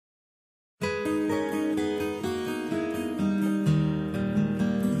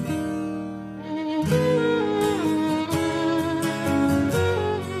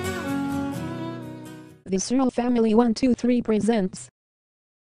The Searle Family 123 presents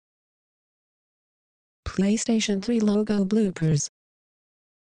PlayStation 3 logo bloopers.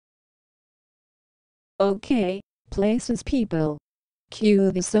 Okay, places people.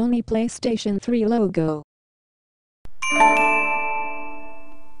 Cue the Sony PlayStation 3 logo.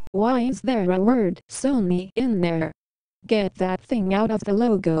 Why is there a word Sony in there? Get that thing out of the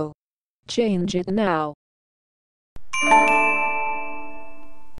logo. Change it now.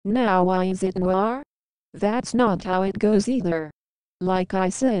 Now why is it Noir? That's not how it goes either. Like I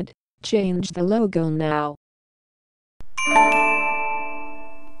said, change the logo now.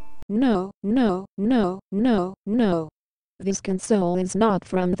 No, no, no, no, no. This console is not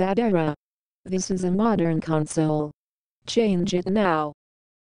from that era. This is a modern console. Change it now.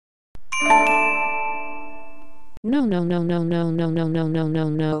 No, no, no, no, no, no, no, no, no, no,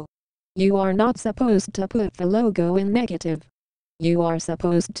 no. You are not supposed to put the logo in negative. You are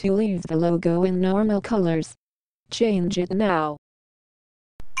supposed to leave the logo in normal colors. Change it now.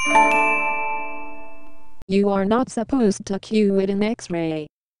 You are not supposed to cue it in X-ray.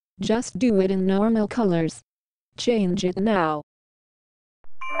 Just do it in normal colors. Change it now.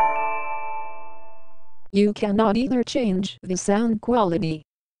 You cannot either change the sound quality.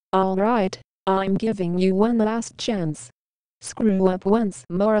 Alright, I'm giving you one last chance. Screw up once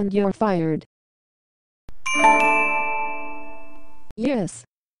more and you're fired. Yes,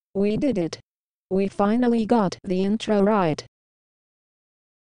 we did it. We finally got the intro right.